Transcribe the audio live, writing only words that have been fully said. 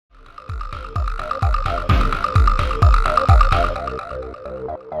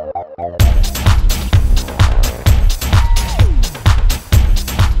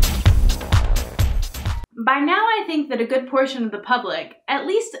By now I think that a good portion of the public, at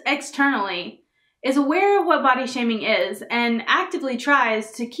least externally, is aware of what body shaming is and actively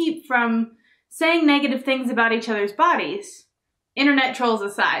tries to keep from saying negative things about each other's bodies. Internet trolls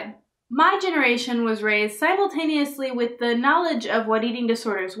aside. My generation was raised simultaneously with the knowledge of what eating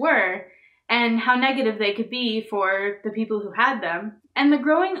disorders were and how negative they could be for the people who had them, and the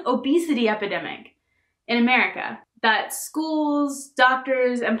growing obesity epidemic in America that schools,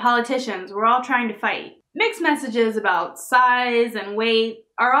 doctors, and politicians were all trying to fight. Mixed messages about size and weight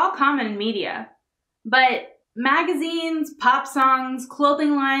are all common in media, but magazines, pop songs,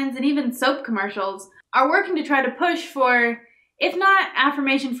 clothing lines, and even soap commercials are working to try to push for, if not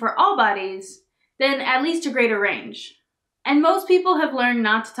affirmation for all bodies, then at least a greater range. And most people have learned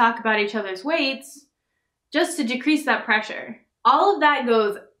not to talk about each other's weights just to decrease that pressure. All of that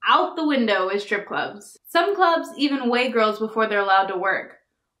goes out the window with strip clubs. Some clubs even weigh girls before they're allowed to work,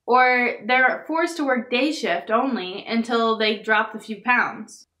 or they're forced to work day shift only until they drop the few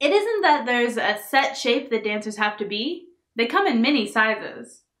pounds. It isn't that there's a set shape that dancers have to be. They come in many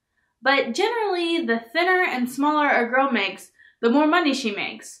sizes. But generally, the thinner and smaller a girl makes, the more money she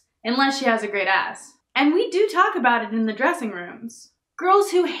makes, unless she has a great ass. And we do talk about it in the dressing rooms.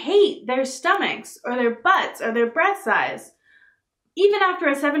 Girls who hate their stomachs, or their butts, or their breast size, even after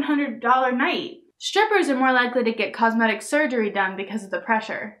a $700 night. Strippers are more likely to get cosmetic surgery done because of the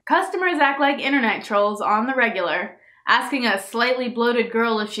pressure. Customers act like internet trolls on the regular, asking a slightly bloated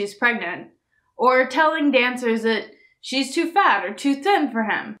girl if she's pregnant, or telling dancers that she's too fat or too thin for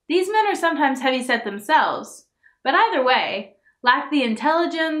him. These men are sometimes heavyset themselves, but either way, lack the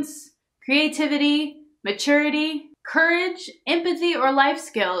intelligence, creativity, maturity, courage, empathy, or life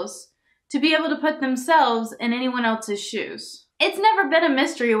skills to be able to put themselves in anyone else's shoes. It's never been a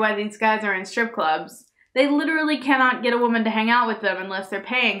mystery why these guys are in strip clubs. They literally cannot get a woman to hang out with them unless they're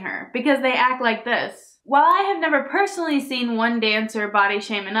paying her, because they act like this. While I have never personally seen one dancer body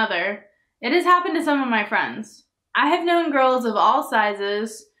shame another, it has happened to some of my friends. I have known girls of all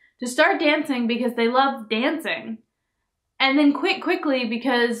sizes to start dancing because they love dancing, and then quit quickly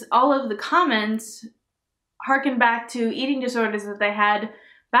because all of the comments harken back to eating disorders that they had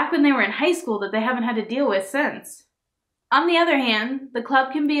back when they were in high school that they haven't had to deal with since. On the other hand, the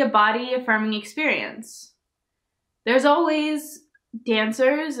club can be a body-affirming experience. There's always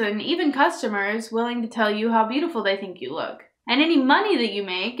dancers and even customers willing to tell you how beautiful they think you look. And any money that you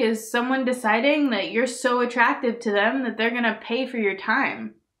make is someone deciding that you're so attractive to them that they're gonna pay for your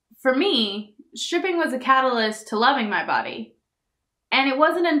time. For me, stripping was a catalyst to loving my body. And it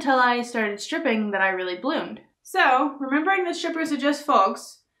wasn't until I started stripping that I really bloomed. So, remembering that strippers are just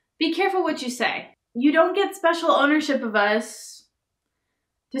folks, be careful what you say. You don't get special ownership of us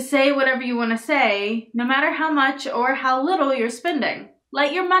to say whatever you want to say, no matter how much or how little you're spending.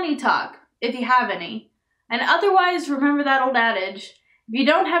 Let your money talk, if you have any. And otherwise, remember that old adage, if you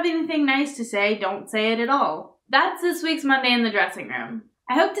don't have anything nice to say, don't say it at all. That's this week's Monday in the Dressing Room.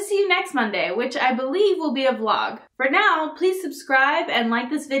 I hope to see you next Monday, which I believe will be a vlog. For now, please subscribe and like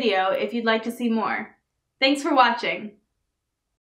this video if you'd like to see more. Thanks for watching.